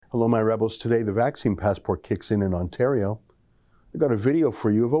Hello, my rebels. Today, the vaccine passport kicks in Ontario. I got a video for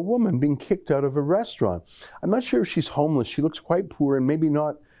you of a woman being kicked out of a restaurant. I'm not sure if she's homeless. She looks quite poor and maybe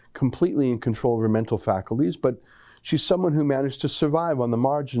not completely in control of her mental faculties, but she's someone who managed to survive on the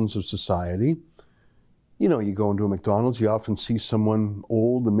margins of society. You know, you go into a McDonald's, you often see someone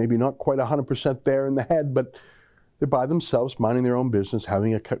old and maybe not quite 100% there in the head, but they're by themselves, minding their own business,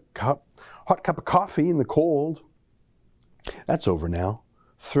 having a hot cup of coffee in the cold. That's over now.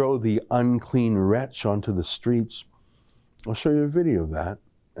 Throw the unclean wretch onto the streets. I'll show you a video of that,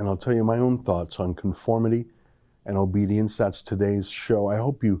 and I'll tell you my own thoughts on conformity and obedience. That's today's show. I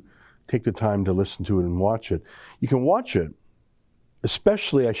hope you take the time to listen to it and watch it. You can watch it,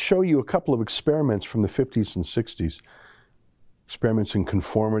 especially I show you a couple of experiments from the 50s and 60s. Experiments in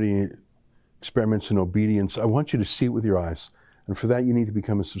conformity, experiments in obedience. I want you to see it with your eyes. And for that, you need to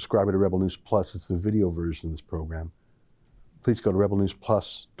become a subscriber to Rebel News Plus. It's the video version of this program. Please go to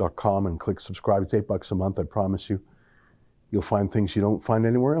rebelnewsplus.com and click subscribe. It's $8 a month, I promise you. You'll find things you don't find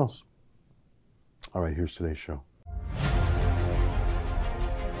anywhere else. All right, here's today's show.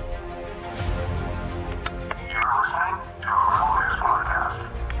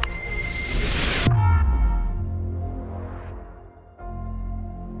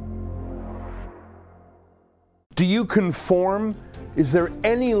 Do you conform? Is there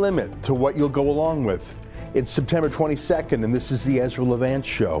any limit to what you'll go along with? It's September 22nd, and this is the Ezra Levant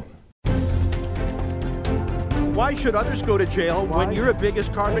Show. Why should others go to jail when you're the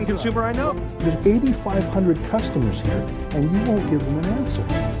biggest carbon consumer I know? There's 8,500 customers here, and you won't give them an answer.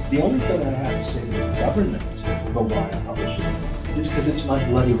 The only thing I have to say to the government about why I publish it is because it's my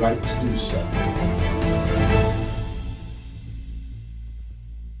bloody right to do so.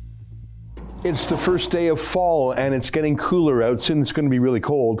 It's the first day of fall, and it's getting cooler out. Soon it's going to be really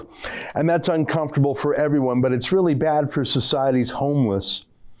cold. And that's uncomfortable for everyone, but it's really bad for society's homeless.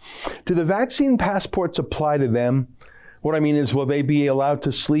 Do the vaccine passports apply to them? What I mean is, will they be allowed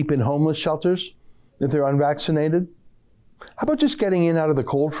to sleep in homeless shelters if they're unvaccinated? How about just getting in out of the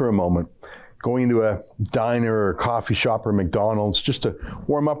cold for a moment? Going to a diner or coffee shop or McDonald's just to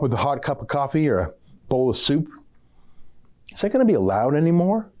warm up with a hot cup of coffee or a bowl of soup? Is that going to be allowed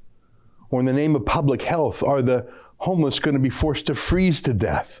anymore? Or in the name of public health, are the homeless going to be forced to freeze to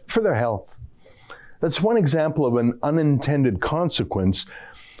death for their health? That's one example of an unintended consequence.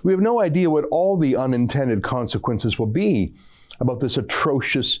 We have no idea what all the unintended consequences will be about this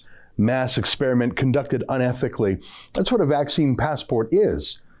atrocious mass experiment conducted unethically. That's what a vaccine passport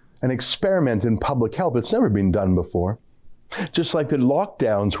is, an experiment in public health. It's never been done before. Just like the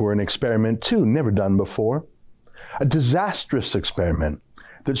lockdowns were an experiment too, never done before. A disastrous experiment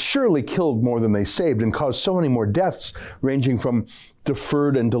that surely killed more than they saved and caused so many more deaths, ranging from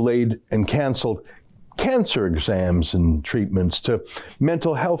deferred and delayed and canceled cancer exams and treatments to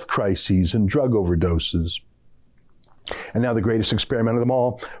mental health crises and drug overdoses. And now the greatest experiment of them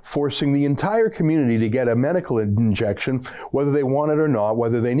all, forcing the entire community to get a medical injection, whether they want it or not,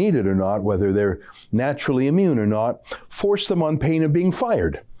 whether they need it or not, whether they're naturally immune or not, force them on pain of being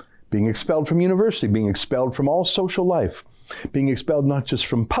fired, being expelled from university, being expelled from all social life, being expelled not just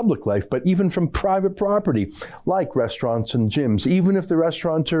from public life, but even from private property, like restaurants and gyms, even if the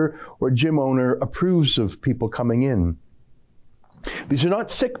restaurateur or gym owner approves of people coming in. These are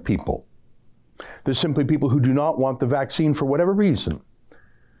not sick people. They're simply people who do not want the vaccine for whatever reason.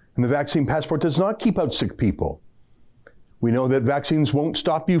 And the vaccine passport does not keep out sick people. We know that vaccines won't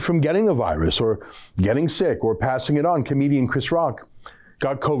stop you from getting the virus or getting sick or passing it on. Comedian Chris Rock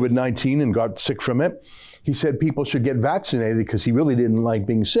got COVID-19 and got sick from it. He said people should get vaccinated because he really didn't like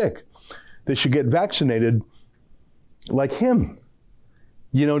being sick. They should get vaccinated like him.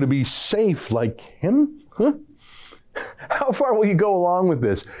 You know, to be safe like him? Huh? How far will you go along with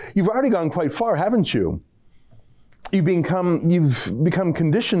this? You've already gone quite far, haven't you? You've become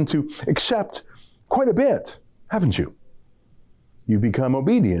conditioned to accept quite a bit, haven't you? You've become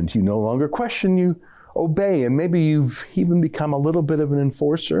obedient. You no longer question, you obey, and maybe you've even become a little bit of an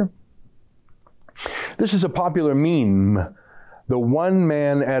enforcer. This is a popular meme, the one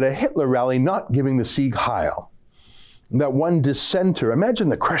man at a Hitler rally not giving the Sieg Heil. That one dissenter, imagine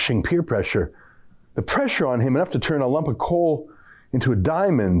the crushing peer pressure, the pressure on him enough to turn a lump of coal into a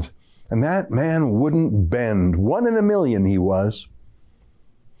diamond, and that man wouldn't bend. 1 in a million he was.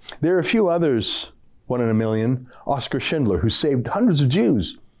 There are a few others, 1 in a million. Oskar Schindler, who saved hundreds of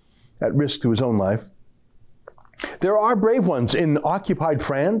Jews at risk to his own life. There are brave ones in occupied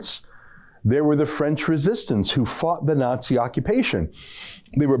France, There were the French resistance who fought the Nazi occupation.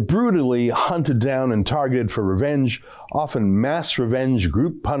 They were brutally hunted down and targeted for revenge, often mass revenge,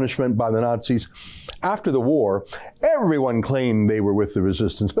 group punishment by the Nazis. After the war, everyone claimed they were with the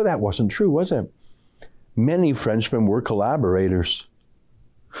resistance, but that wasn't true, was it? Many Frenchmen were collaborators.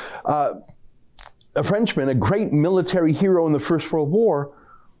 A Frenchman, a great military hero in the First World War,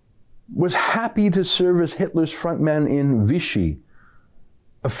 was happy to serve as Hitler's frontman in Vichy,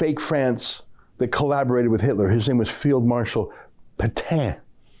 a fake France that collaborated with Hitler. His name was Field Marshal Pétain.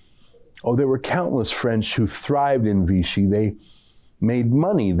 Oh, there were countless French who thrived in Vichy. They made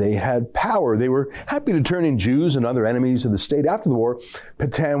money. They had power. They were happy to turn in Jews and other enemies of the state. After the war,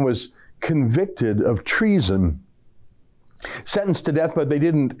 Pétain was convicted of treason, sentenced to death, but they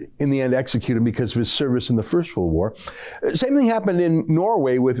didn't, in the end, execute him because of his service in the First World War. Same thing happened in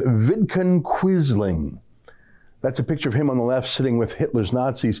Norway with Vidkun Quisling. That's a picture of him on the left sitting with Hitler's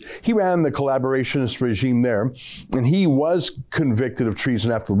Nazis. He ran the collaborationist regime there, and he was convicted of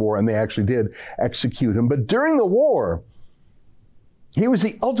treason after the war, and they actually did execute him. But during the war, he was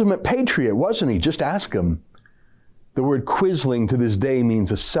the ultimate patriot, wasn't he? Just ask him. The word Quisling to this day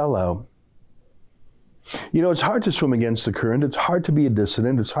means a sellout. You know, it's hard to swim against the current. It's hard to be a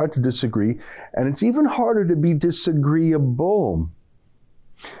dissident. It's hard to disagree. And it's even harder to be disagreeable.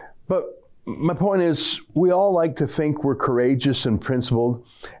 But my point is, we all like to think we're courageous and principled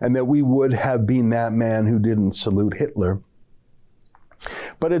and that we would have been that man who didn't salute Hitler.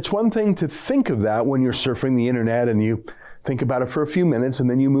 But it's one thing to think of that when you're surfing the internet and you think about it for a few minutes and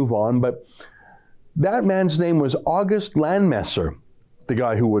then you move on. But that man's name was August Landmesser, the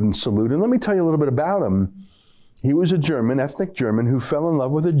guy who wouldn't salute. And let me tell you a little bit about him. He was a German, ethnic German, who fell in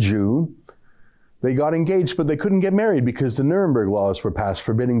love with a Jew. They got engaged, but they couldn't get married because the Nuremberg laws were passed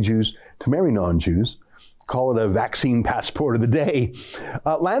forbidding Jews to marry non-Jews. Call it a vaccine passport of the day.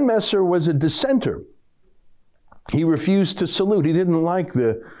 Landmesser was a dissenter. He refused to salute. He didn't like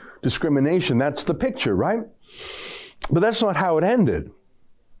the discrimination. That's the picture, right? But that's not how it ended.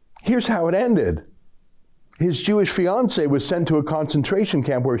 Here's how it ended. His Jewish fiancée was sent to a concentration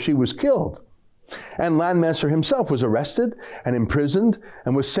camp where she was killed. And Landmesser himself was arrested and imprisoned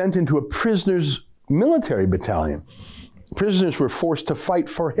and was sent into a prisoners' military battalion. Prisoners were forced to fight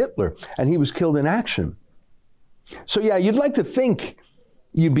for Hitler, and he was killed in action. So yeah, you'd like to think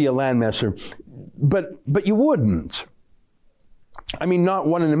you'd be a Landmesser, but you wouldn't. I mean, not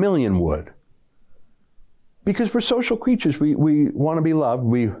 1 in a million would. Because we're social creatures. We want to be loved.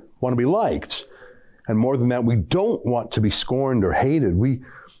 We want to be liked. And more than that, we don't want to be scorned or hated. We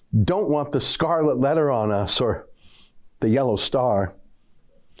don't want the scarlet letter on us or the yellow star.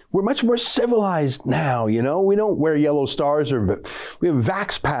 We're much more civilized now, you know. We don't wear yellow stars, or we have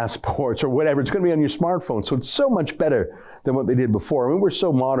Vax passports or whatever. It's going to be on your smartphone. So it's so much better than what they did before. I mean, we're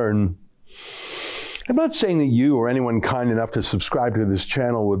so modern. I'm not saying that you or anyone kind enough to subscribe to this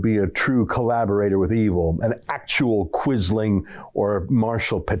channel would be a true collaborator with evil, an actual Quisling or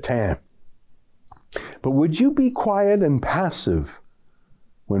Marshal Pétain. But would you be quiet and passive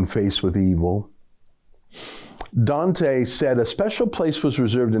when faced with evil? Dante said a special place was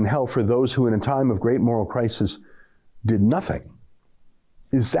reserved in hell for those who in a time of great moral crisis did nothing.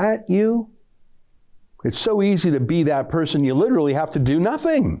 Is that you? It's so easy to be that person. You literally have to do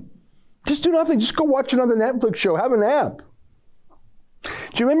nothing. Just do nothing. Just go watch another Netflix show. Have a nap. Do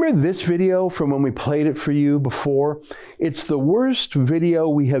you remember this video from when we played it for you before? It's the worst video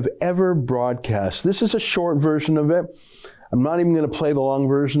we have ever broadcast. This is a short version of it. I'm not even going to play the long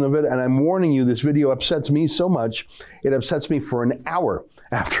version of it, and I'm warning you, this video upsets me so much, it upsets me for an hour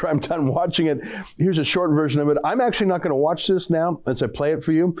after I'm done watching it. Here's a short version of it. I'm actually not going to watch this now as I play it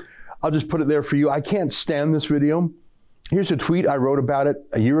for you. I'll just put it there for you. I can't stand this video. Here's a tweet I wrote about it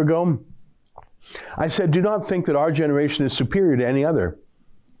a year ago. I said, do not think that our generation is superior to any other.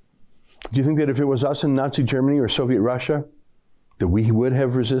 Do you think that if it was us in Nazi Germany or Soviet Russia, that we would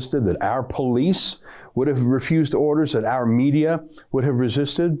have resisted, that our police would have refused orders, that our media would have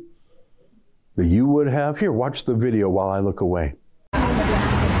resisted, that you would have? Here, watch the video while I look away.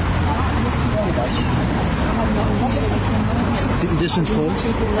 Distance, please.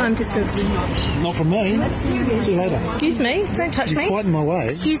 I'm distanced. Not from me. See you later. Excuse me, don't touch me. You're quite in my way.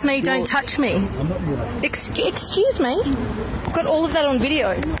 Excuse me, don't touch me. I'm not in your way. Excuse me. I've got all of that on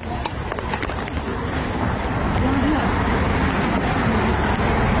video.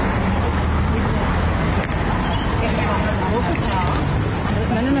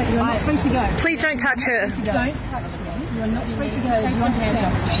 No, you're not free to go. Please don't touch her. Don't touch me. You're not free to go. Do you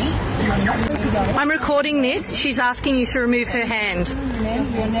understand? You're not free to go. I'm recording this. She's asking you to remove her hand.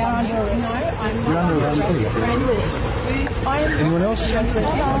 Ma'am, you're now under arrest. You're under arrest. Anyone else?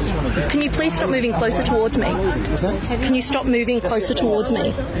 Can you please stop moving closer towards me? What's that? Can you stop moving closer towards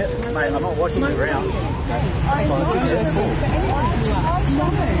me? Mate, I'm not watching the ground.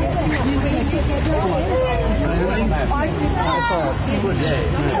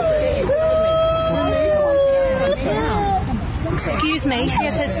 Excuse me, she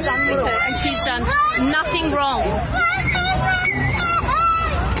has her son with her and she's done nothing wrong.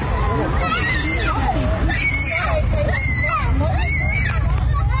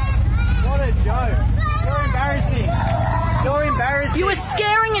 What a joke. You're embarrassing. You're embarrassing. You are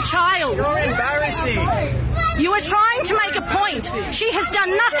scaring a child. You're embarrassing. You are trying to make a point. She has done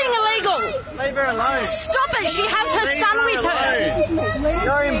nothing illegal. Leave her alone. Stop it. She has her son with her.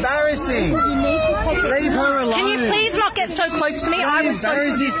 You're embarrassing. Leave her alone. Can you please not get so close to me? I was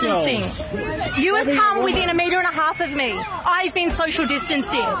social distancing. You have come within 1.5 meters of me. I've been social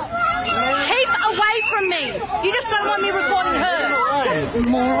distancing. Keep away from me. You just don't want me recording her. Leave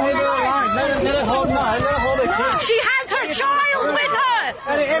her alone. Let her hold her kid. She has her child with her.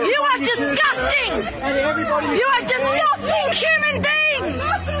 You are disgusting. You are disgusting human beings.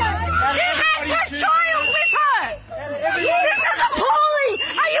 She has her child with her. This is appalling.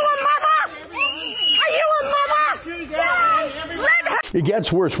 Are you a mother? Are you a mother? Let her. It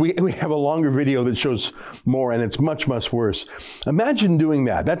gets worse. We have a longer video that shows more, and it's much, much worse. Imagine doing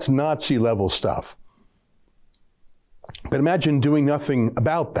that. That's Nazi level stuff. But imagine doing nothing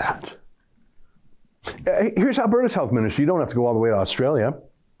about that. Here's Alberta's health minister. You don't have to go all the way to Australia.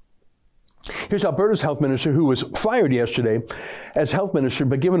 Here's Alberta's health minister, who was fired yesterday as health minister,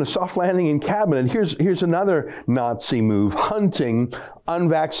 but given a soft landing in cabinet. Here's another Nazi move, hunting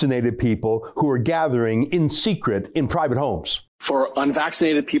unvaccinated people who are gathering in secret in private homes. For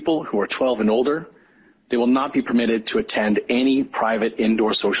unvaccinated people who are 12 and older, they will not be permitted to attend any private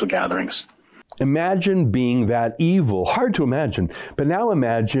indoor social gatherings. Imagine being that evil. Hard to imagine. But now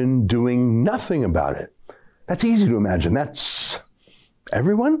imagine doing nothing about it. That's easy to imagine. That's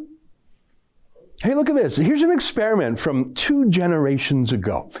everyone. Hey, look at this. Here's an experiment from 2 generations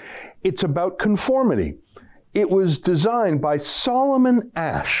ago. It's about conformity. It was designed by Solomon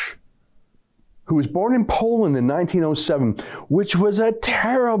Asch, who was born in Poland in 1907, which was a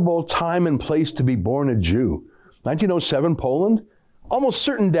terrible time and place to be born a Jew. 1907, Poland, almost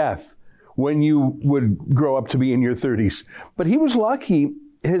certain death when you would grow up to be in your 30s. But he was lucky.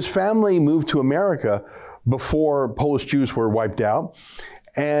 His family moved to America before Polish Jews were wiped out.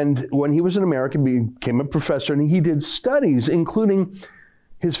 And when he was in America, he became a professor, and he did studies, including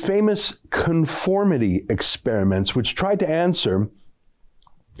his famous conformity experiments, which tried to answer,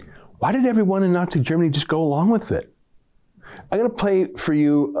 why did everyone in Nazi Germany just go along with it? I'm going to play for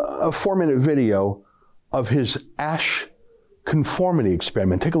you a 4-minute video of his Asch conformity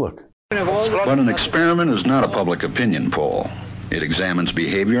experiment. Take a look. But an experiment is not a public opinion poll. It examines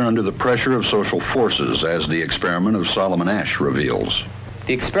behavior under the pressure of social forces, as the experiment of Solomon Asch reveals.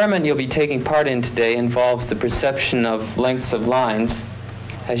 The experiment you'll be taking part in today involves the perception of lengths of lines.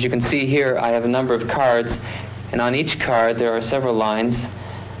 As you can see here, I have a number of cards, and on each card there are several lines.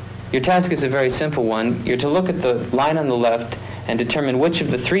 Your task is a very simple one. You're to look at the line on the left and determine which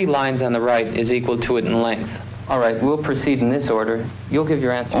of the 3 lines on the right is equal to it in length. All right, we'll proceed in this order. You'll give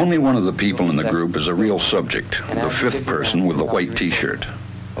your answer. Only one of the people in the group is a real subject, the 5th person with the white T-shirt.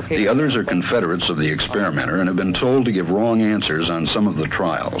 The others are confederates of the experimenter and have been told to give wrong answers on some of the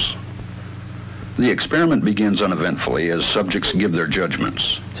trials. The experiment begins uneventfully as subjects give their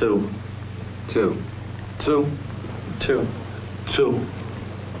judgments. 2, 2, 2, 2, 2,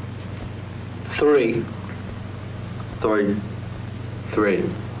 3, 3, 3,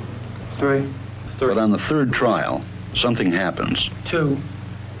 3. But on the 3rd trial, something happens. 2,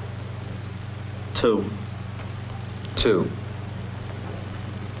 2, 2,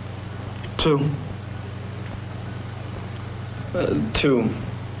 2, 2.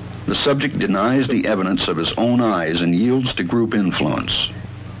 The subject denies the evidence of his own eyes and yields to group influence.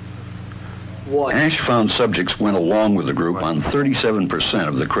 What? Asch found subjects went along with the group on 37%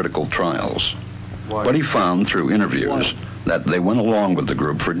 of the critical trials. But he found through interviews that they went along with the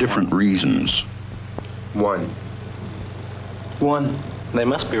group for different reasons. 1. They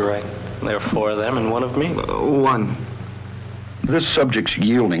must be right. There are 4 of them and 1 of me. 1. This subject's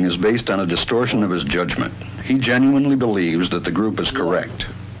yielding is based on a distortion of his judgment. He genuinely believes that the group is correct.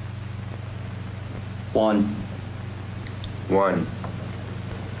 1. 1.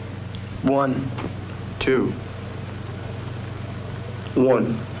 1. 2.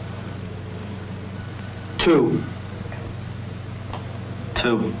 1. 2.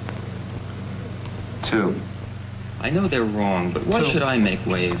 2. 2. I know they're wrong, but why should I make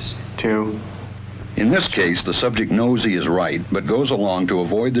waves? 2. In this case, the subject knows he is right, but goes along to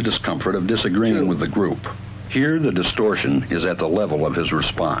avoid the discomfort of disagreeing with the group. Here, the distortion is at the level of his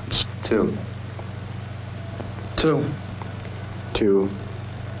response. 2. 2. 2.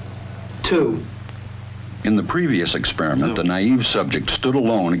 2. In the previous experiment, the naive subject stood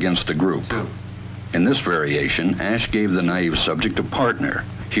alone against the group. In this variation, Ash gave the naive subject a partner,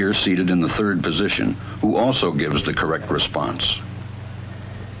 here seated in the third position, who also gives the correct response.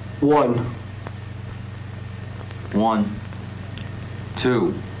 1. 1.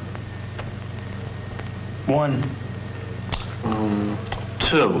 2. 1.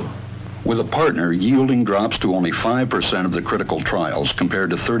 2. With a partner, yielding drops to only 5% of the critical trials compared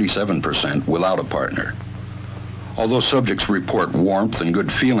to 37% without a partner. Although subjects report warmth and good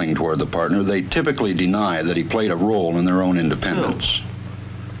feeling toward the partner, they typically deny that he played a role in their own independence.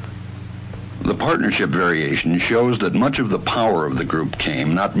 The partnership variation shows that much of the power of the group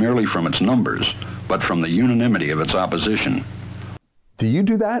came not merely from its numbers, but from the unanimity of its opposition. Do you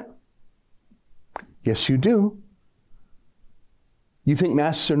do that? Yes, you do. You think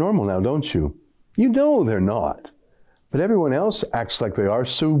masks are normal now, don't you? You know they're not. But everyone else acts like they are,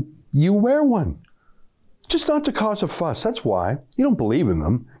 so you wear one. Just not to cause a fuss, that's why. You don't believe in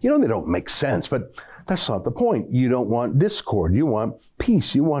them. You know they don't make sense, but that's not the point. You don't want discord. You want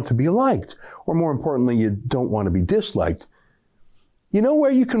peace. You want to be liked. Or more importantly, you don't want to be disliked. You know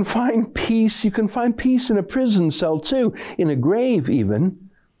where you can find peace? You can find peace in a prison cell too, in a grave even.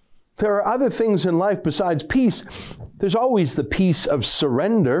 There are other things in life besides peace. There's always the peace of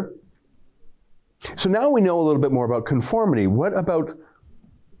surrender. So now we know a little bit more about conformity. What about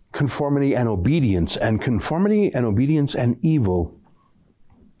conformity and obedience, and conformity and obedience and evil?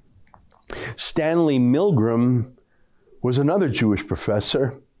 Stanley Milgram was another Jewish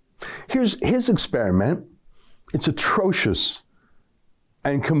professor. Here's his experiment. It's atrocious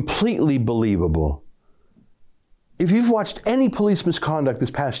and completely believable. If you've watched any police misconduct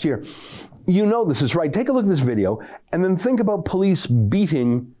this past year, you know this is right. Take a look at this video and then think about police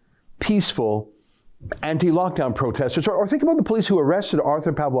beating peaceful anti-lockdown protesters, or think about the police who arrested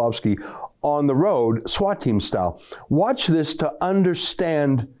Arthur Pawlowski on the road, SWAT team style. Watch this to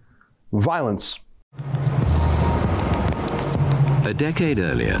understand violence. A decade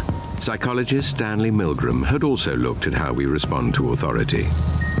earlier, psychologist Stanley Milgram had also looked at how we respond to authority.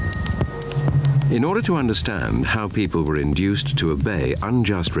 In order to understand how people were induced to obey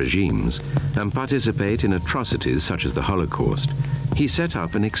unjust regimes and participate in atrocities such as the Holocaust, he set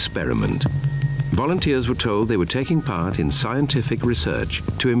up an experiment. Volunteers were told they were taking part in scientific research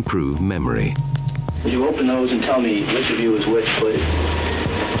to improve memory. Will you open those and tell me which of you is which, please?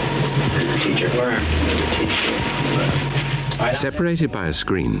 Teacher. Where? Teacher. Separated by a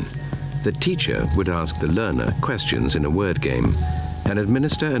screen, the teacher would ask the learner questions in a word game and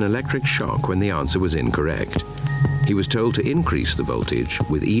administer an electric shock when the answer was incorrect. He was told to increase the voltage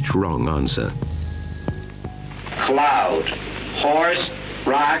with each wrong answer. Cloud, horse,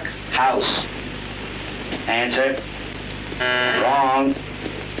 rock, house. Answer. Wrong.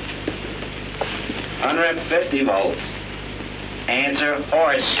 150 volts. Answer,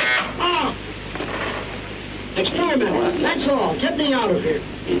 horse. Oh. Experiment, that's all. Get me out of here.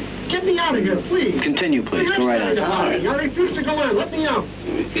 Get me out of here, please. Continue, please. Go right on. I refuse to go on. Let me out.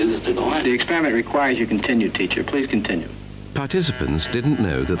 You refuse to go on? The experiment requires you continue, teacher. Please continue. Participants didn't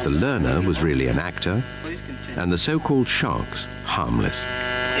know that the learner was really an actor and the so-called shocks harmless.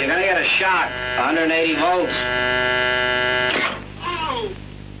 You're going to get a shock. 180 volts. Oh.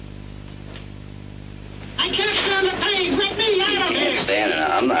 I can't stand the pain. Let me out of here. Stand it.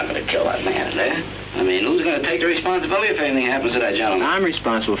 I'm not going to kill that man there. I mean, who's going to take the responsibility if anything happens to that gentleman? I'm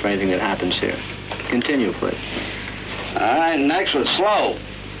responsible for anything that happens here. Continue, please. All right, next one, slow.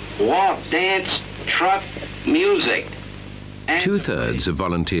 Walk, dance, truck, music. Two-thirds of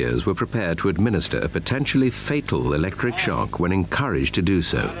volunteers were prepared to administer a potentially fatal electric shock when encouraged to do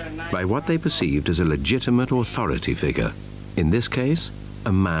so by what they perceived as a legitimate authority figure. In this case,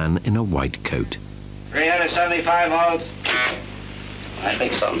 a man in a white coat. 375 volts. I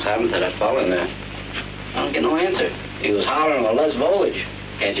think something's happened to that fellow in there. I don't get no answer. He was hollering with less voltage.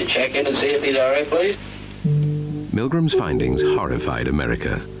 Can't you check in and see if he's all right, please? Milgram's findings horrified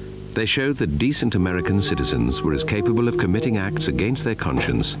America. They showed that decent American citizens were as capable of committing acts against their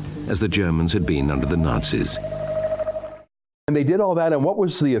conscience as the Germans had been under the Nazis. And they did all that, and what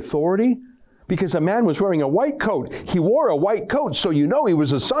was the authority? Because a man was wearing a white coat. He wore a white coat, so you know he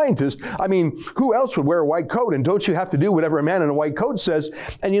was a scientist. I mean, who else would wear a white coat? And don't you have to do whatever a man in a white coat says?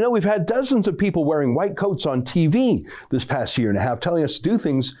 And you know, we've had dozens of people wearing white coats on TV this past year and a half, telling us to do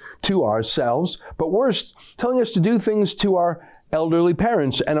things to ourselves, but worse, telling us to do things to our elderly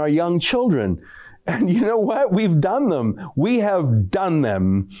parents and our young children. And you know what? We've done them. We have done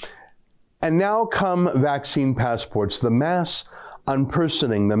them. And now come vaccine passports, the mass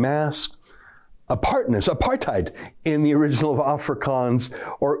unpersoning, the mass apartheid in the original of Afrikaans,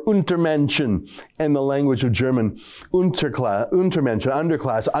 or Untermenschen in the language of German, Untermenschen,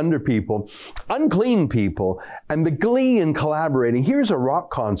 underclass, under people, unclean people, and the glee in collaborating. Here's a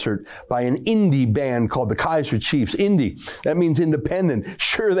rock concert by an indie band called the Kaiser Chiefs. Indie, that means independent.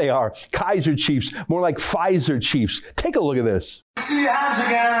 Sure they are. Kaiser Chiefs, more like Pfizer Chiefs. Take a look at this. See your hands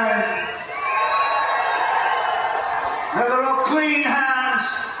again. Now they're all clean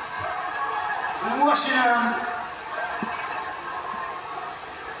hands. Washing them.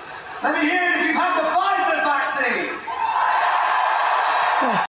 Let me hear it if you've had the Pfizer vaccine.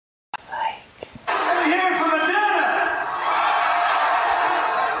 Let me hear it from Moderna.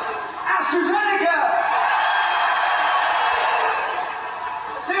 AstraZeneca.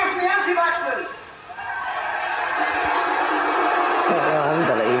 Let's hear it from the anti-vaxxers.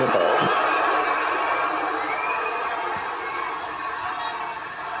 Unbelievable.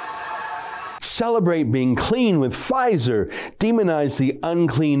 Celebrate being clean with Pfizer. Demonize the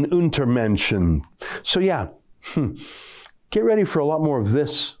unclean Untermenschen. So yeah, get ready for a lot more of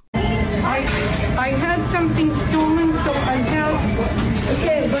this. I had something stolen, so I have.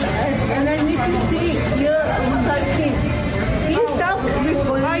 Okay, but and I need to see your vaccine. Please stop.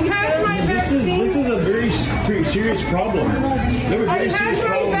 I had my vaccine. This is a very serious problem. I had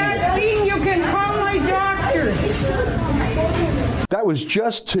my vaccine. You can call my doctor. That was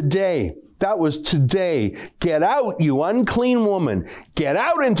just today. That was today. Get out, you unclean woman. Get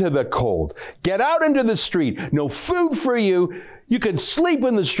out into the cold. Get out into the street. No food for you. You can sleep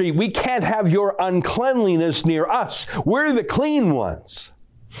in the street. We can't have your uncleanliness near us. We're the clean ones.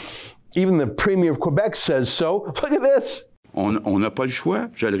 Even the Premier of Quebec says so. Look at this. On n'a pas le choix.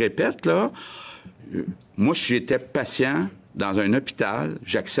 Je le répète, là. Moi, si j'étais patient dans un hôpital,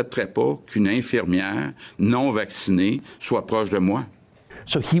 j'accepterais pas qu'une infirmière non vaccinée soit proche de moi.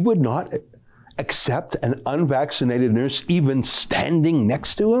 So he would not accept an unvaccinated nurse even standing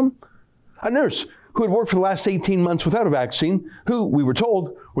next to him? A nurse who had worked for the last 18 months without a vaccine, who, we were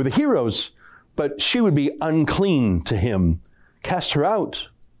told, were the heroes, but she would be unclean to him. Cast her out.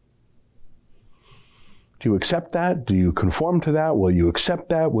 Do you accept that? Do you conform to that? Will you accept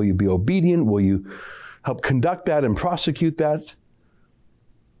that? Will you be obedient? Will you help conduct that and prosecute that?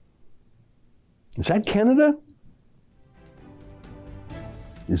 Is that Canada?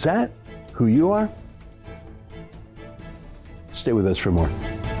 Is that who you are? Stay with us for more.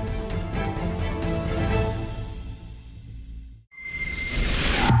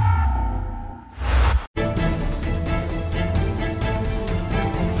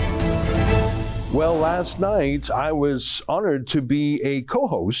 Well, last night I was honored to be a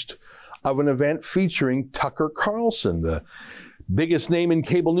co-host of an event featuring Tucker Carlson, the biggest name in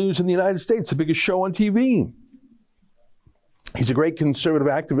cable news in the United States, the biggest show on TV. He's a great conservative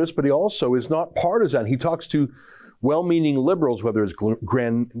activist, but he also is not partisan. He talks to well-meaning liberals, whether it's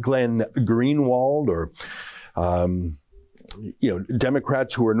Glenn Greenwald or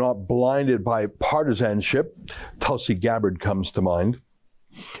Democrats who are not blinded by partisanship. Tulsi Gabbard comes to mind.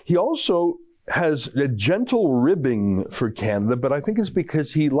 He also has a gentle ribbing for Canada, but I think it's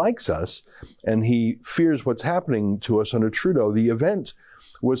because he likes us and he fears what's happening to us under Trudeau. The event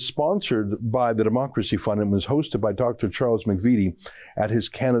was sponsored by the Democracy Fund and was hosted by Dr. Charles McVitie at his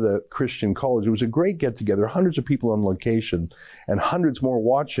Canada Christian College. It was a great get-together, hundreds of people on location and hundreds more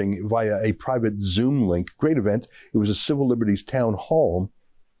watching via a private Zoom link. Great event. It was a Civil Liberties Town Hall.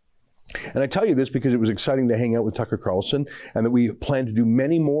 And I tell you this because it was exciting to hang out with Tucker Carlson and that we plan to do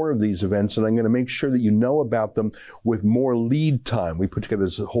many more of these events, and I'm going to make sure that you know about them with more lead time. We put together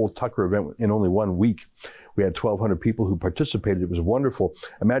this whole Tucker event in only 1 week. We had 1,200 people who participated. It was wonderful.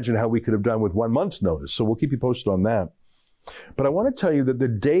 Imagine how we could have done with 1 month's notice. So we'll keep you posted on that. But I want to tell you that the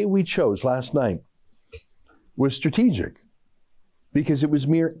day we chose last night was strategic because it was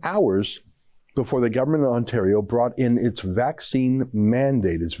mere hours before the government of Ontario brought in its vaccine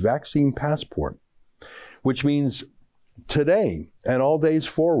mandate, its vaccine passport, which means today and all days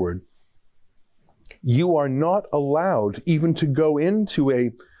forward, you are not allowed even to go into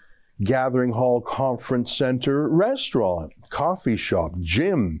a gathering hall, conference center, restaurant, coffee shop,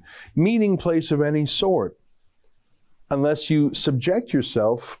 gym, meeting place of any sort, unless you subject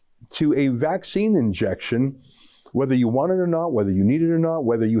yourself to a vaccine injection, whether you want it or not, whether you need it or not,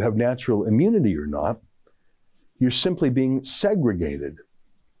 whether you have natural immunity or not. You're simply being segregated.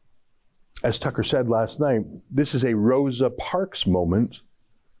 As Tucker said last night, this is a Rosa Parks moment,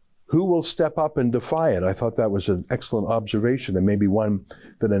 Who will step up and defy it? I thought that was an excellent observation, and maybe one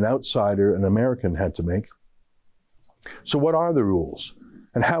that an outsider, an American, had to make. So what are the rules?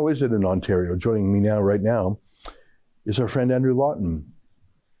 And how is it in Ontario? Joining me right now, is our friend Andrew Lawton,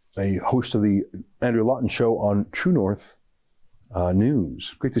 a host of the Andrew Lawton Show on True North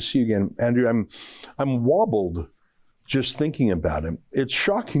News. Great to see you again. Andrew, I'm wobbled just thinking about it. It's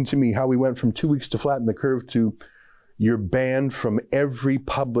shocking to me how we went from 2 weeks to flatten the curve to you're banned from every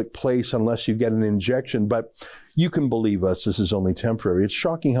public place unless you get an injection. But you can believe us, this is only temporary. It's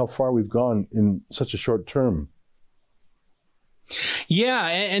shocking how far we've gone in such a short term. Yeah,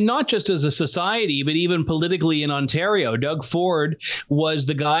 and not just as a society, but even politically in Ontario. Doug Ford was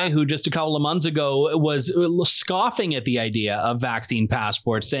the guy who just a couple of months ago was scoffing at the idea of vaccine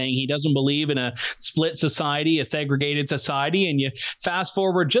passports, saying he doesn't believe in a split society, a segregated society. And you fast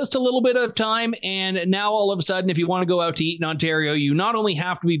forward just a little bit of time, and now all of a sudden, if you want to go out to eat in Ontario, you not only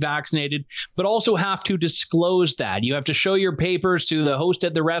have to be vaccinated, but also have to disclose that. You have to show your papers to the host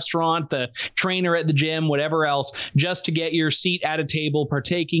at the restaurant, the trainer at the gym, whatever else, just to get your seat at a table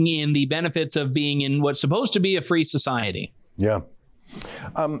partaking in the benefits of being in what's supposed to be a free society. Yeah.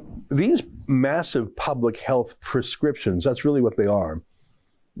 These massive public health prescriptions, that's really what they are.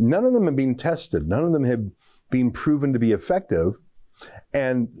 None of them have been tested. None of them have been proven to be effective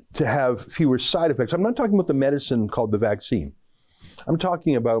and to have fewer side effects. I'm not talking about the medicine called the vaccine. I'm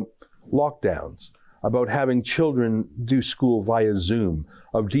talking about lockdowns, about having children do school via Zoom,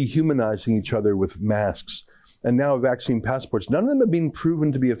 of dehumanizing each other with masks, and now vaccine passports. None of them have been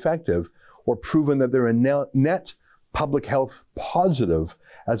proven to be effective or proven that they're a net public health positive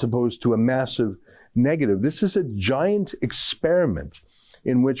as opposed to a massive negative. This is a giant experiment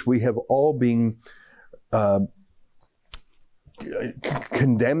in which we have all been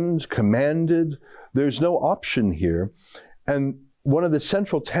condemned, commanded. There's no option here. And one of the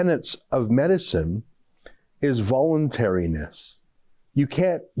central tenets of medicine is voluntariness. You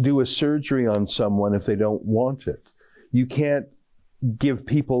can't do a surgery on someone if they don't want it. You can't give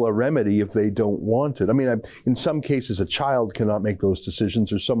people a remedy if they don't want it. I mean, in some cases, a child cannot make those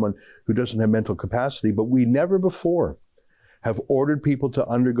decisions or someone who doesn't have mental capacity, but we never before have ordered people to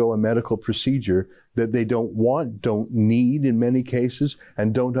undergo a medical procedure that they don't want, don't need in many cases,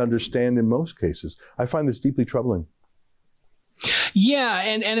 and don't understand in most cases. I find this deeply troubling. Yeah,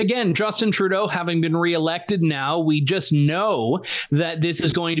 and again, Justin Trudeau having been reelected now, we just know that this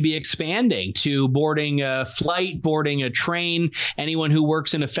is going to be expanding to boarding a flight, boarding a train, anyone who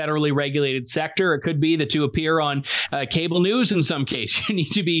works in a federally regulated sector. It could be that to appear on cable news in some case, you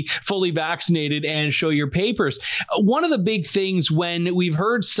need to be fully vaccinated and show your papers. One of the big things when we've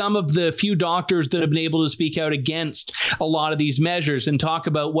heard some of the few doctors that have been able to speak out against a lot of these measures and talk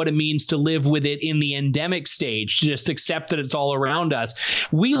about what it means to live with it in the endemic stage, to just accept that it's all around us.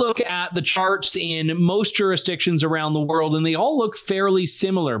 We look at the charts in most jurisdictions around the world, and they all look fairly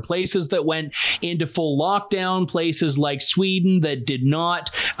similar. Places that went into full lockdown, places like Sweden that did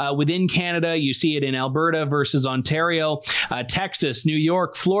not. Within Canada, you see it in Alberta versus Ontario, Texas, New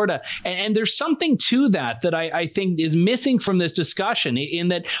York, Florida. And there's something to that I think is missing from this discussion, in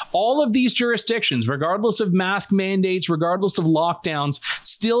that all of these jurisdictions, regardless of mask mandates, regardless of lockdowns,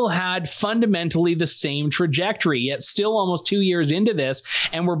 still had fundamentally the same trajectory, yet still almost 2 years into this,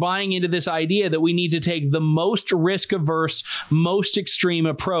 and we're buying into this idea that we need to take the most risk-averse, most extreme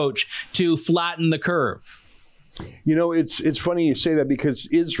approach to flatten the curve. You know, it's funny you say that, because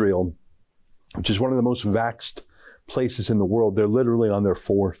Israel, which is one of the most vaxxed places in the world, they're literally on their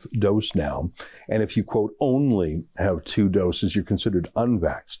 4th dose now. And if you, quote, only have 2 doses, you're considered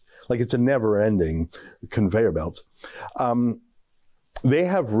unvaxxed. Like, it's a never-ending conveyor belt. They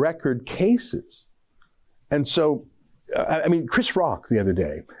have record cases. And so, I mean, Chris Rock the other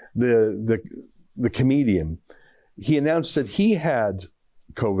day, the comedian, he announced that he had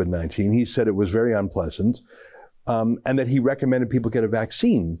COVID-19. He said it was very unpleasant, and that he recommended people get a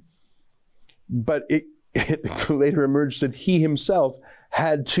vaccine. But it later emerged that he himself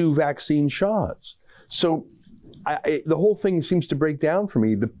had 2 vaccine shots. So the whole thing seems to break down for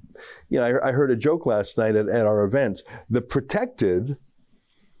me. I heard a joke last night at our event. The protected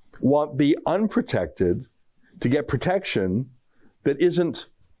want the unprotected to get protection that isn't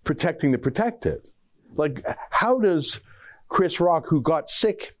protecting the protected. Like, how does Chris Rock, who got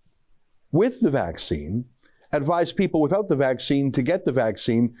sick with the vaccine, advise people without the vaccine to get the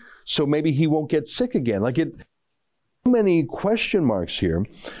vaccine so maybe he won't get sick again? Like, so many question marks here.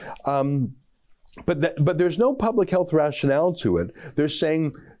 But there's no public health rationale to it. They're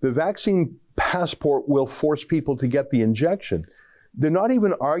saying the vaccine passport will force people to get the injection. They're not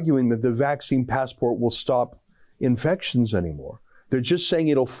even arguing that the vaccine passport will stop infections anymore. They're just saying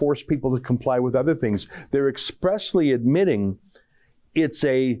it'll force people to comply with other things. They're expressly admitting it's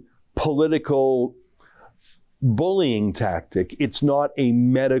a political bullying tactic. It's not a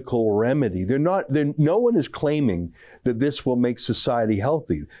medical remedy. No one is claiming that this will make society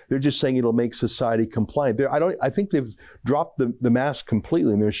healthy. They're just saying it'll make society compliant. I think they've dropped the mask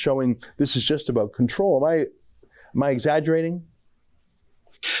completely, and they're showing this is just about control. Am I exaggerating?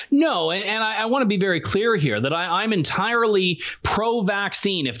 No, and I want to be very clear here that I'm entirely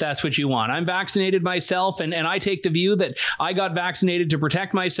pro-vaccine, if that's what you want. I'm vaccinated myself, and I take the view that I got vaccinated to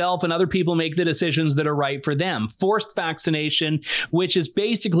protect myself, and other people make the decisions that are right for them. Forced vaccination, which is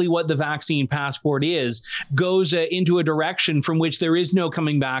basically what the vaccine passport is, goes into a direction from which there is no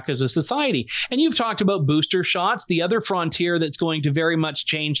coming back as a society. And you've talked about booster shots. The other frontier that's going to very much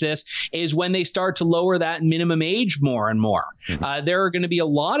change this is when they start to lower that minimum age more and more. There are going to be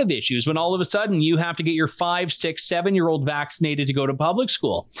a lot of issues when all of a sudden you have to get your 5, 6, 7-year-old vaccinated to go to public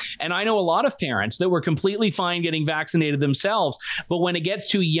school. And I know a lot of parents that were completely fine getting vaccinated themselves, but when it gets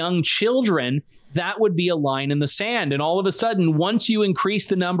to young children, that would be a line in the sand. And all of a sudden, once you increase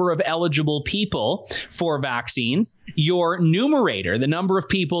the number of eligible people for vaccines, your numerator, the number of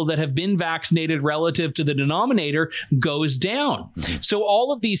people that have been vaccinated relative to the denominator, goes down. So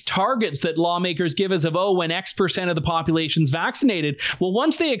all of these targets that lawmakers give us of, when X% of the population's vaccinated, well,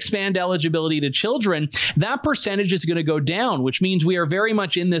 once they expand eligibility to children, that percentage is going to go down, which means we are very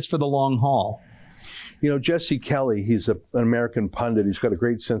much in this for the long haul. You know, Jesse Kelly, he's an American pundit. He's got a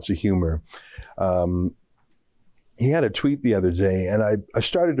great sense of humor. He had a tweet the other day, and I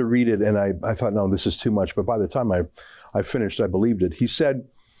started to read it, and I thought, no, this is too much. But by the time I finished, I believed it. He said,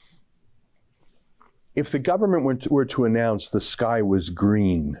 if the government were to announce the sky was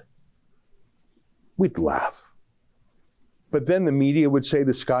green, we'd laugh. But then the media would say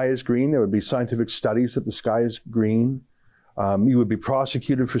the sky is green. There would be scientific studies that the sky is green. You would be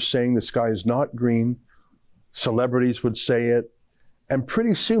prosecuted for saying the sky is not green. Celebrities would say it. And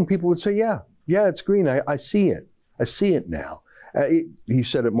pretty soon people would say, yeah, it's green. I see it. I see it now. He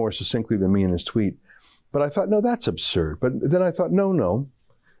said it more succinctly than me in his tweet. But I thought, no, that's absurd. But then I thought, no,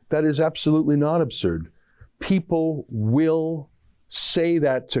 that is absolutely not absurd. People will say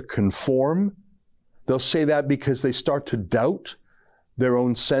that to conform. They'll say that because they start to doubt their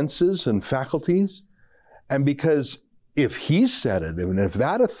own senses and faculties. And because if he said it, and if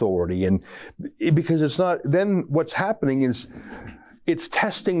that authority, because it's not, then what's happening is it's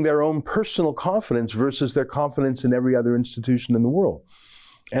testing their own personal confidence versus their confidence in every other institution in the world.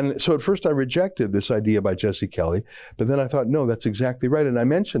 And so at first I rejected this idea by Jesse Kelly, but then I thought, no, that's exactly right. And I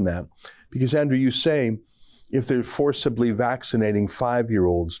mentioned that because, Andrew, you say if they're forcibly vaccinating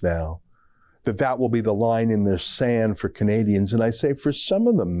 5-year-olds now, that will be the line in the sand for Canadians. And I say for some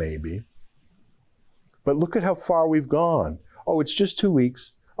of them, maybe. But look at how far we've gone. Oh, it's just 2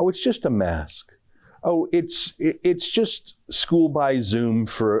 weeks. Oh, it's just a mask. Oh, it's just school by Zoom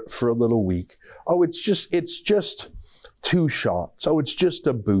for a little week. Oh, it's just 2 shots. Oh, it's just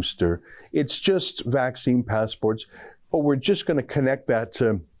a booster. It's just vaccine passports. Oh, we're just going to connect that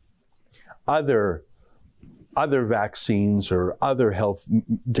to other vaccines or other health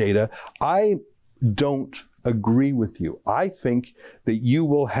data. I don't agree with you. I think that you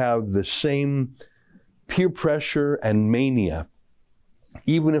will have the same peer pressure and mania,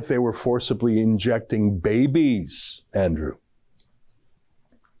 even if they were forcibly injecting babies, Andrew.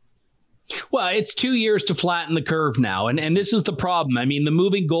 Well, it's 2 years to flatten the curve now. And this is the problem. I mean, the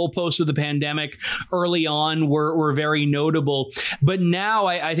moving goalposts of the pandemic early on were very notable. But now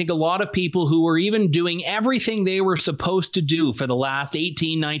I think a lot of people who were even doing everything they were supposed to do for the last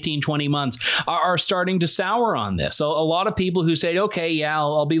 18, 19, 20 months are starting to sour on this. So a lot of people who say, okay, yeah,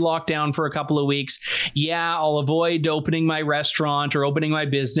 I'll be locked down for a couple of weeks. Yeah, I'll avoid opening my restaurant or opening my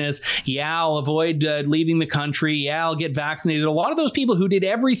business. Yeah, I'll avoid leaving the country. Yeah, I'll get vaccinated. A lot of those people who did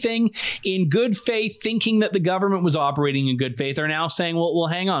everything in good faith, thinking that the government was operating in good faith, are now saying, well,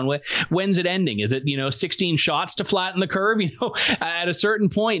 hang on, when's it ending? Is it, 16 shots to flatten the curve? At a certain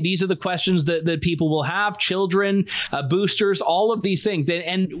point, these are the questions that people will have. Children, boosters, all of these things.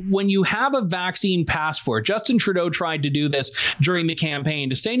 And when you have a vaccine passport, Justin Trudeau tried to do this during the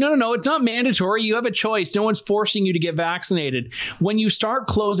campaign to say, no, it's not mandatory. You have a choice. No one's forcing you to get vaccinated. When you start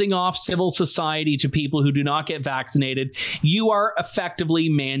closing off civil society to people who do not get vaccinated, you are effectively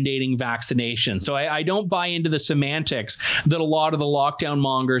mandating vaccination. So I don't buy into the semantics that a lot of the lockdown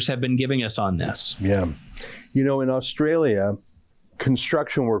mongers have been giving us on this. Yeah. In Australia,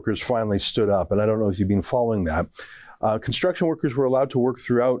 construction workers finally stood up, and I don't know if you've been following that. Construction workers were allowed to work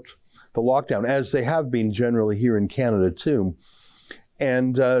throughout the lockdown, as they have been generally here in Canada too.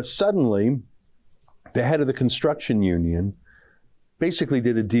 And suddenly, the head of the construction union basically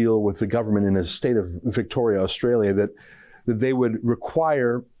did a deal with the government in the state of Victoria, Australia, that they would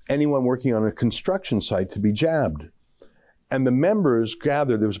require anyone working on a construction site to be jabbed. And the members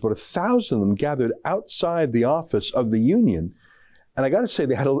gathered, there was about 1,000 of them gathered outside the office of the union. And I got to say,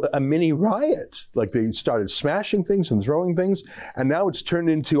 they had a mini riot. Like, they started smashing things and throwing things. And now it's turned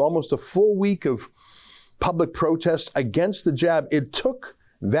into almost a full week of public protest against the jab. It took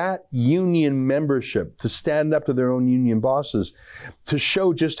that union membership to stand up to their own union bosses to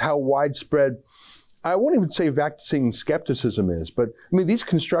show just how widespread, I won't even say vaccine skepticism is, but I mean, these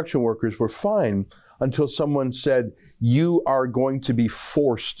construction workers were fine until someone said, you are going to be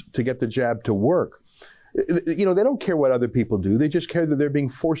forced to get the jab to work. You know, they don't care what other people do. They just care that they're being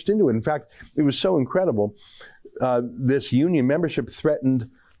forced into it. In fact, it was so incredible. This union membership threatened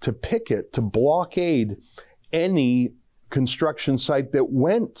to picket, to blockade any construction site that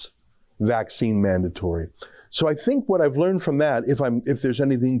went vaccine mandatory. So I think what I've learned from that, if there's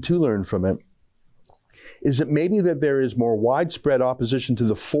anything to learn from it, is that maybe that there is more widespread opposition to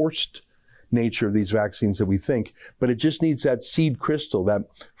the forced nature of these vaccines that we think, but it just needs that seed crystal, that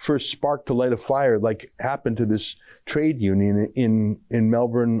first spark to light a fire, like happened to this trade union in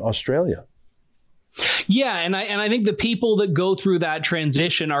Melbourne, Australia. Yeah, and I think the people that go through that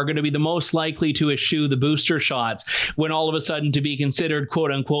transition are going to be the most likely to eschew the booster shots when all of a sudden, to be considered quote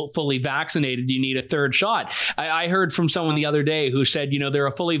unquote fully vaccinated, you need a third shot. I heard from someone the other day who said, you know, they're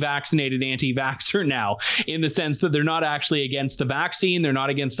a fully vaccinated anti-vaxxer now, in the sense that they're not actually against the vaccine, they're not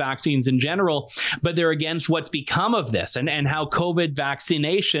against vaccines in general, but they're against what's become of this and how COVID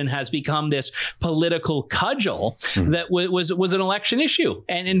vaccination has become this political cudgel that was an election issue.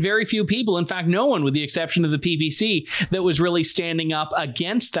 And very few people, in fact, no one, with the exception of the PPC, that was really standing up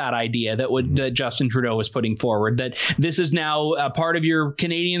against that idea that Justin Trudeau was putting forward, that this is now a part of your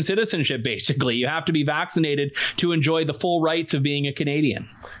Canadian citizenship, basically. You have to be vaccinated to enjoy the full rights of being a Canadian.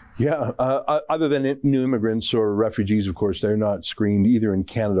 Yeah, other than new immigrants or refugees, of course, they're not screened either in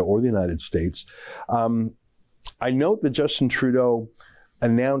Canada or the United States. I note that Justin Trudeau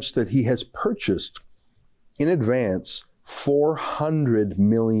announced that he has purchased in advance 400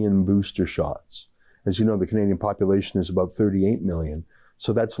 million booster shots. As you know, the Canadian population is about 38 million.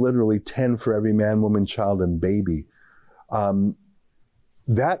 So that's literally 10 for every man, woman, child, and baby.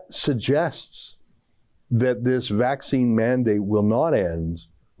 That suggests that this vaccine mandate will not end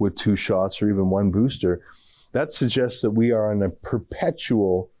with 2 shots or even 1 booster. That suggests that we are in a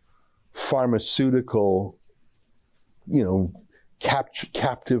perpetual pharmaceutical, you know,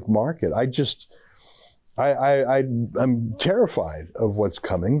 captive market. I'm terrified of what's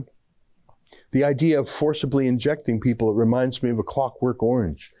coming. The idea of forcibly injecting people, it reminds me of A Clockwork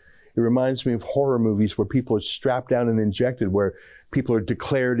Orange. It reminds me of horror movies where people are strapped down and injected, where people are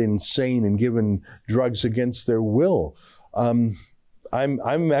declared insane and given drugs against their will. I'm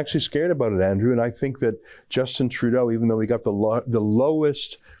actually scared about it, Andrew, and I think that Justin Trudeau, even though he got the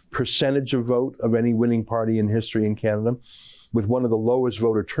lowest percentage of vote of any winning party in history in Canada, with one of the lowest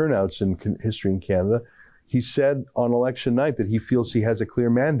voter turnouts in history in Canada, he said on election night that he feels he has a clear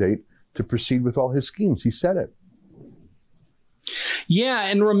mandate to proceed with all his schemes. He said it. Yeah,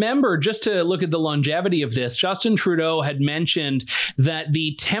 and remember, just to look at the longevity of this, Justin Trudeau had mentioned that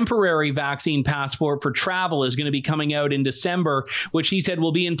the temporary vaccine passport for travel is going to be coming out in December, which he said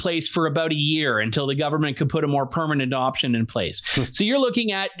will be in place for about a year until the government could put a more permanent option in place. So you're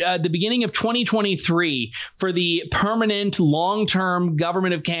looking at the beginning of 2023 for the permanent long-term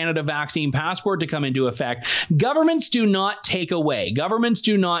Government of Canada vaccine passport to come into effect. Governments do not take away. Governments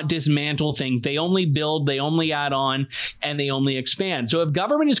do not dismantle things. They only build, they only add on, and they only expand. So if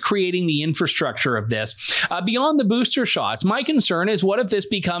government is creating the infrastructure of this, beyond the booster shots, my concern is what if this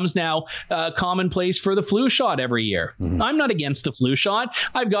becomes now commonplace for the flu shot every year? I'm not against the flu shot.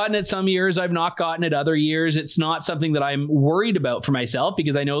 I've gotten it some years. I've not gotten it other years. It's not something that I'm worried about for myself,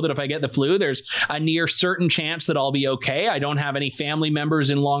 because I know that if I get the flu, there's a near certain chance that I'll be okay. I don't have any family members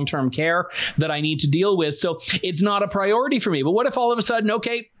in long-term care that I need to deal with. So it's not a priority for me. But what if all of a sudden,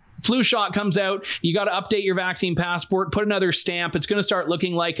 okay, flu shot comes out, you got to update your vaccine passport, put another stamp. It's going to start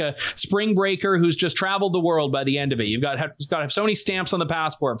looking like a spring breaker who's just traveled the world by the end of it. You've got to have so many stamps on the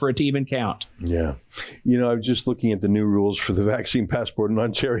passport for it to even count. Yeah. You know, I was just looking at the new rules for the vaccine passport in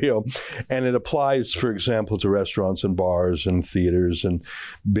Ontario, and it applies, for example, to restaurants and bars and theaters and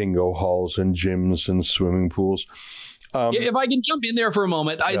bingo halls and gyms and swimming pools. If I can jump in there for a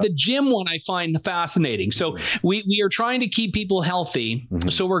moment, the gym one I find fascinating. So we are trying to keep people healthy.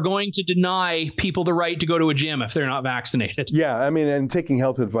 So we're going to deny people the right to go to a gym if they're not vaccinated. Yeah, I mean, and taking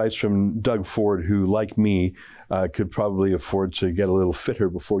health advice from Doug Ford, who, like me, could probably afford to get a little fitter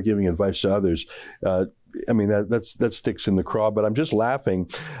before giving advice to others. I mean, that sticks in the craw, but I'm just laughing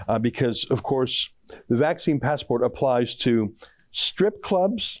because, of course, the vaccine passport applies to strip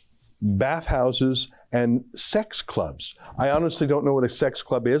clubs, bathhouses, and sex clubs. I honestly don't know what a sex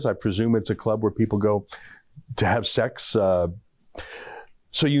club is. I presume it's a club where people go to have sex. So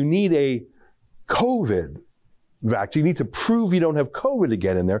you need a COVID vaccine. You need to prove you don't have COVID to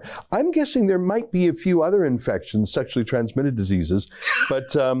get in there. I'm guessing there might be a few other infections, sexually transmitted diseases,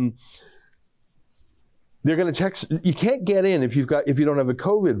 but they're going to check. You can't get in if you don't have a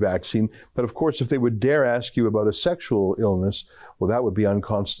COVID vaccine. But of course, if they would dare ask you about a sexual illness, well, that would be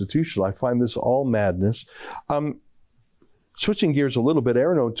unconstitutional. I find this all madness. Switching gears a little bit,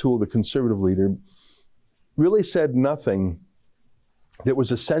 Erin O'Toole, the Conservative leader, really said nothing that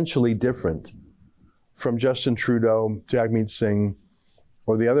was essentially different from Justin Trudeau, Jagmeet Singh,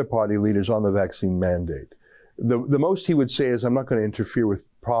 or the other party leaders on the vaccine mandate. The most he would say is, I'm not going to interfere with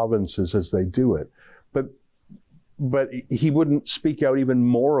provinces as they do it. But he wouldn't speak out even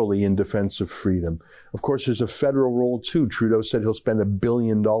morally in defense of freedom. Of course, there's a federal role too. Trudeau said he'll spend $1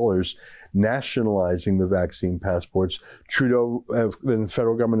 billion nationalizing the vaccine passports. Trudeau, the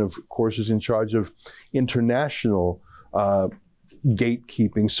federal government, of course, is in charge of international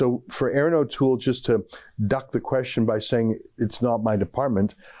gatekeeping. So for Erin O'Toole just to duck the question by saying it's not my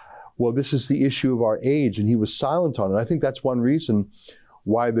department, well, this is the issue of our age, and he was silent on it. I think that's one reason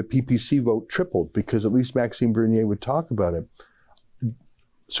why the PPC vote tripled, because at least Maxime Bernier would talk about it.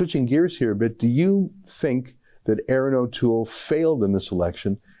 Switching gears here a bit, do you think that Erin O'Toole failed in this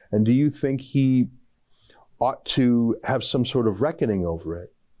election, and do you think he ought to have some sort of reckoning over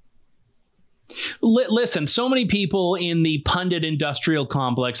it? Listen, so many people in the pundit industrial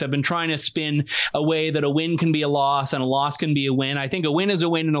complex have been trying to spin a way that a win can be a loss and a loss can be a win. I think a win is a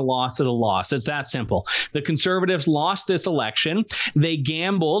win and a loss is a loss. It's that simple. The Conservatives lost this election. They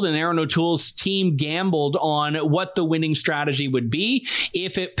gambled, and Erin O'Toole's team gambled on what the winning strategy would be.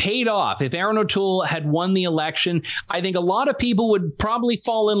 If it paid off, if Erin O'Toole had won the election, I think a lot of people would probably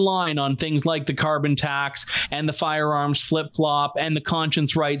fall in line on things like the carbon tax and the firearms flip-flop and the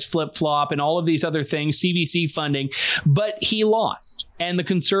conscience rights flip-flop and all of these other things, CBC funding, but he lost and the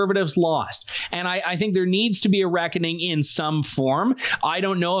Conservatives lost. And I think there needs to be a reckoning in some form. I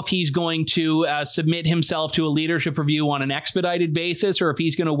don't know if he's going to submit himself to a leadership review on an expedited basis, or if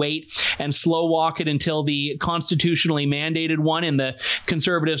he's going to wait and slow walk it until the constitutionally mandated one in the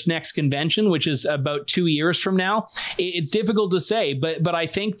Conservatives' next convention, which is about 2 years from now. It's difficult to say, but I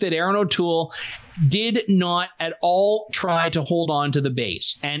think that Erin O'Toole did not at all try to hold on to the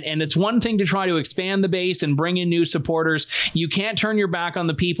base. And it's one thing to try to expand the base and bring in new supporters. You can't turn your back on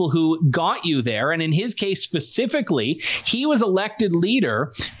the people who got you there. And in his case specifically, he was elected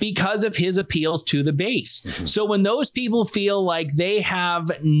leader because of his appeals to the base. Mm-hmm. So when those people feel like they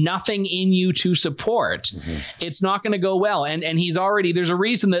have nothing in you to support, it's not going to go well. And he's already, there's a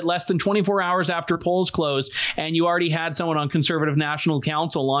reason that less than 24 hours after polls closed, and you already had someone on Conservative National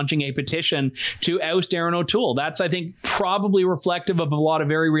Council launching a petition to oust Erin O'Toole. That's, I think, probably reflective of a lot of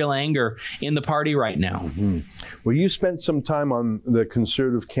very real anger in the party right now. Mm-hmm. Well, you spent some time on the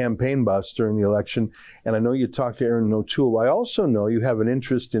Conservative campaign bus during the election, and I know you talked to Erin O'Toole. I also know you have an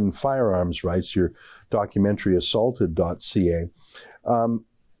interest in firearms rights, your documentary assaulted.ca.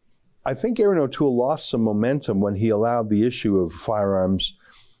 I think Erin O'Toole lost some momentum when he allowed the issue of firearms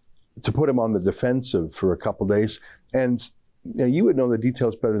to put him on the defensive for a couple days. And now, you would know the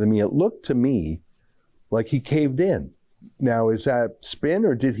details better than me. It looked to me like he caved in. Now, is that spin,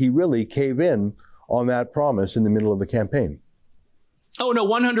 or did he really cave in on that promise in the middle of the campaign? Oh, no,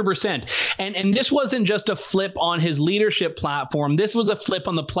 100%. And this wasn't just a flip on his leadership platform. This was a flip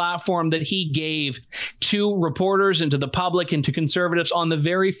on the platform that he gave to reporters and to the public and to Conservatives on the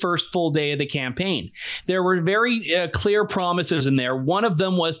very first full day of the campaign. There were very clear promises in there. One of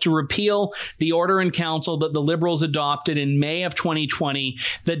them was to repeal the order in council that the Liberals adopted in May of 2020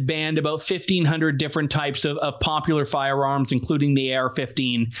 that banned about 1,500 different types of popular firearms, including the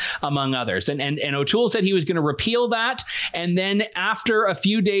AR-15, among others. And O'Toole said he was going to repeal that. And then after a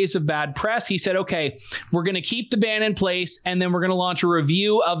few days of bad press, he said, okay, we're going to keep the ban in place, and then we're going to launch a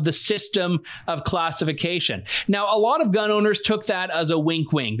review of the system of classification. Now, a lot of gun owners took that as a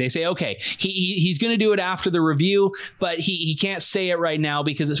wink-wink. They say, okay, he's going to do it after the review, but he can't say it right now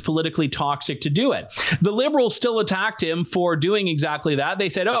because it's politically toxic to do it. The Liberals still attacked him for doing exactly that. They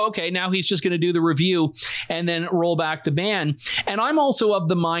said, oh, okay, now he's just going to do the review and then roll back the ban. And I'm also of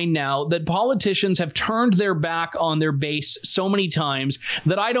the mind now that politicians have turned their back on their base so many times times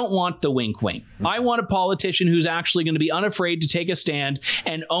that I don't want the wink wink. I want a politician who's actually going to be unafraid to take a stand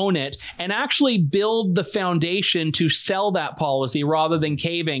and own it and actually build the foundation to sell that policy rather than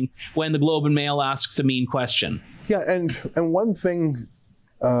caving when the Globe and Mail asks a mean question. Yeah, and one thing,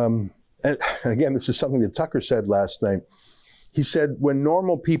 and again, this is something that Tucker said last night. He said, when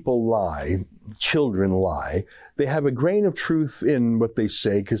normal people lie, children lie, they have a grain of truth in what they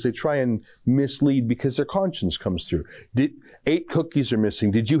say because they try and mislead because their conscience comes through. 8 cookies are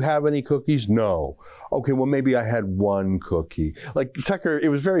missing. Did you have any cookies? No. Okay, well, maybe I had 1 cookie. Like Tucker, it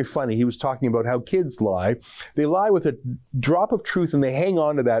was very funny. He was talking about how kids lie. They lie with a drop of truth and they hang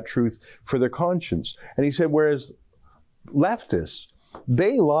on to that truth for their conscience. And he said, whereas leftists,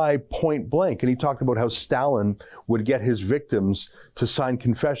 they lie point blank. And he talked about how Stalin would get his victims to sign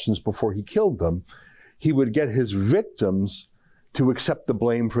confessions before he killed them. He would get his victims to accept the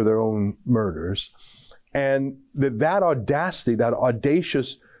blame for their own murders. And that audacity, that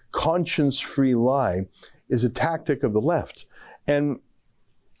audacious, conscience-free lie is a tactic of the left. And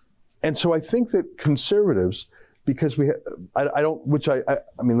so I think that conservatives, because I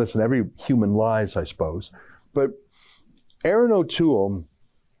mean, listen, every human lies, I suppose, but Erin O'Toole,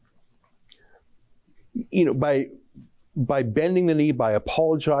 you know, by bending the knee, by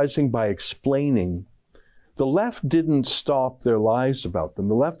apologizing, by explaining, the left didn't stop their lies about them.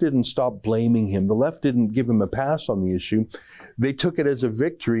 The left didn't stop blaming him. The left didn't give him a pass on the issue. They took it as a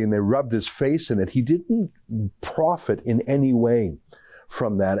victory and they rubbed his face in it. He didn't profit in any way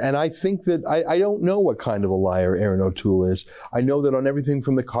from that. And I think that I don't know what kind of a liar Erin O'Toole is. I know that on everything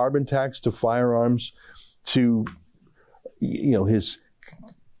from the carbon tax to firearms to, you know, his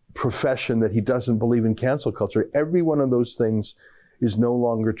profession that he doesn't believe in cancel culture, every one of those things is no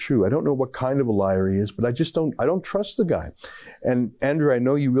longer true. I don't know what kind of a liar he is, but I don't trust the guy. And Andrew, I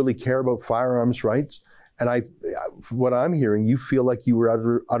know you really care about firearms rights. And from what I'm hearing, you feel like you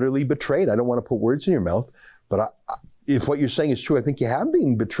were utterly betrayed. I don't want to put words in your mouth, but if what you're saying is true, I think you have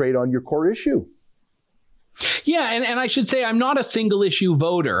been betrayed on your core issue. Yeah, and I should say I'm not a single issue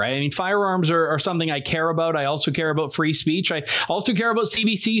voter. I mean, firearms are something I care about. I also care about free speech. I also care about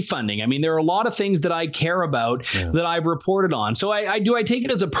CBC funding. I mean, there are a lot of things that I care about that I've reported on. So I take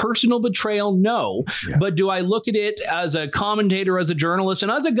it as a personal betrayal? No. Yeah. But do I look at it as a commentator, as a journalist,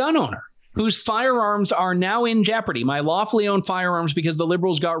 and as a gun owner whose firearms are now in jeopardy? My lawfully owned firearms because the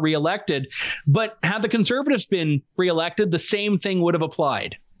Liberals got reelected. But had the Conservatives been reelected, the same thing would have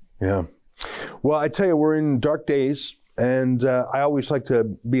applied. Yeah. Well, I tell you, we're in dark days, and I always like to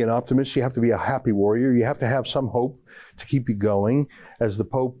be an optimist. You have to be a happy warrior. You have to have some hope to keep you going. As the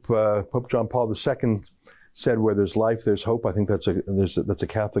Pope John Paul II said, where there's life, there's hope. I think that's a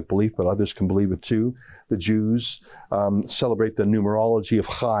Catholic belief, but others can believe it too. The Jews celebrate the numerology of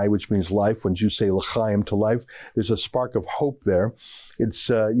Chai, which means life. When Jews say L'chaim, to life, there's a spark of hope there. It's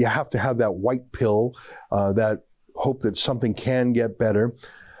you have to have that white pill, that hope that something can get better.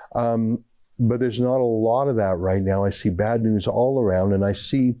 But there's not a lot of that right now. I see bad news all around, and I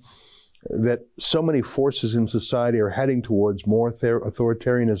see that so many forces in society are heading towards more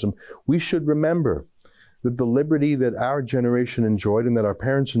authoritarianism. We should remember that the liberty that our generation enjoyed and that our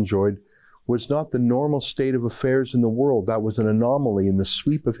parents enjoyed was not the normal state of affairs in the world. That was an anomaly in the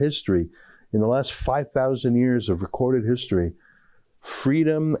sweep of history. In the last 5,000 years of recorded history,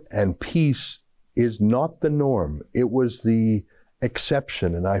 freedom and peace is not the norm. It was the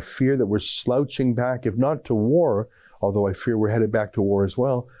exception, and I fear that we're slouching back, if not to war, although I fear we're headed back to war as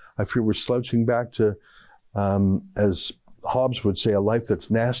well. I fear we're slouching back to, as Hobbes would say, a life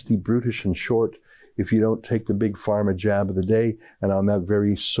that's nasty, brutish, and short if you don't take the big pharma jab of the day. And on that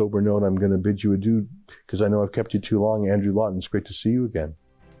very sober note, I'm going to bid you adieu, because I know I've kept you too long. Andrew Lawton, it's great to see you again.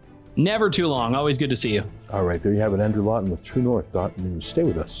 Never too long. Always good to see you. All right, there you have it. Andrew Lawton with True North News. Stay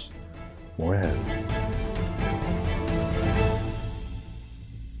with us. More ahead.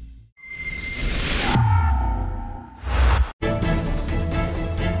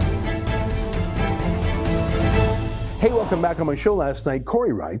 Hey, welcome back on my show last night.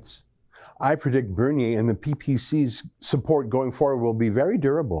 Corey writes, I predict Bernier and the PPC's support going forward will be very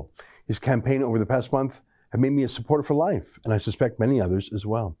durable. His campaign over the past month have made me a supporter for life, and I suspect many others as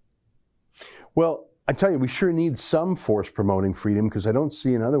well. Well, I tell you, we sure need some force promoting freedom, because I don't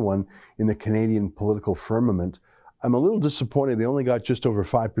see another one in the Canadian political firmament. I'm a little disappointed they only got just over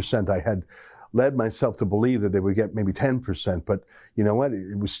 5%. I had led myself to believe that they would get maybe 10%, but you know what?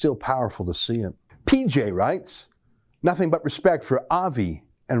 It was still powerful to see it. PJ writes, nothing but respect for Avi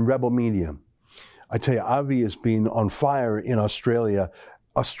and Rebel Media. I tell you, Avi has been on fire in Australia.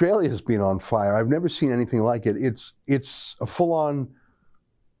 Australia has been on fire. I've never seen anything like it. It's a full-on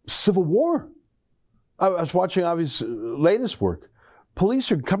civil war. I was watching Avi's latest work.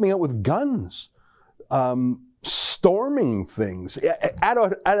 Police are coming out with guns, storming things at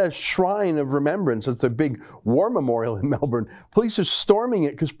a shrine of remembrance. It's a big war memorial in Melbourne. Police are storming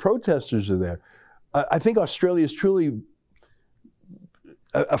it because protesters are there. I think Australia is truly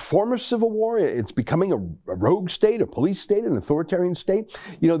a form of civil war. It's becoming a rogue state, a police state, an authoritarian state.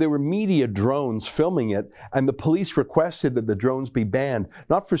 You know, there were media drones filming it, and the police requested that the drones be banned,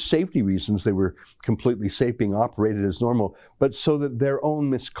 not for safety reasons. They were completely safe, being operated as normal, but so that their own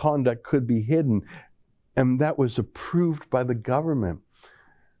misconduct could be hidden. And that was approved by the government.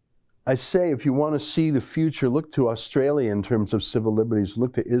 I say, if you want to see the future, look to Australia in terms of civil liberties,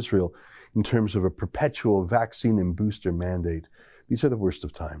 look to Israel in terms of a perpetual vaccine and booster mandate. These are the worst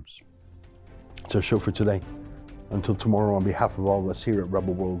of times. It's our show for today. Until tomorrow, on behalf of all of us here at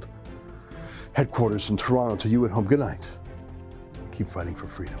Rebel World headquarters in Toronto, to you at home, good night. Keep fighting for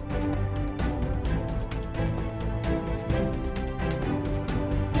freedom.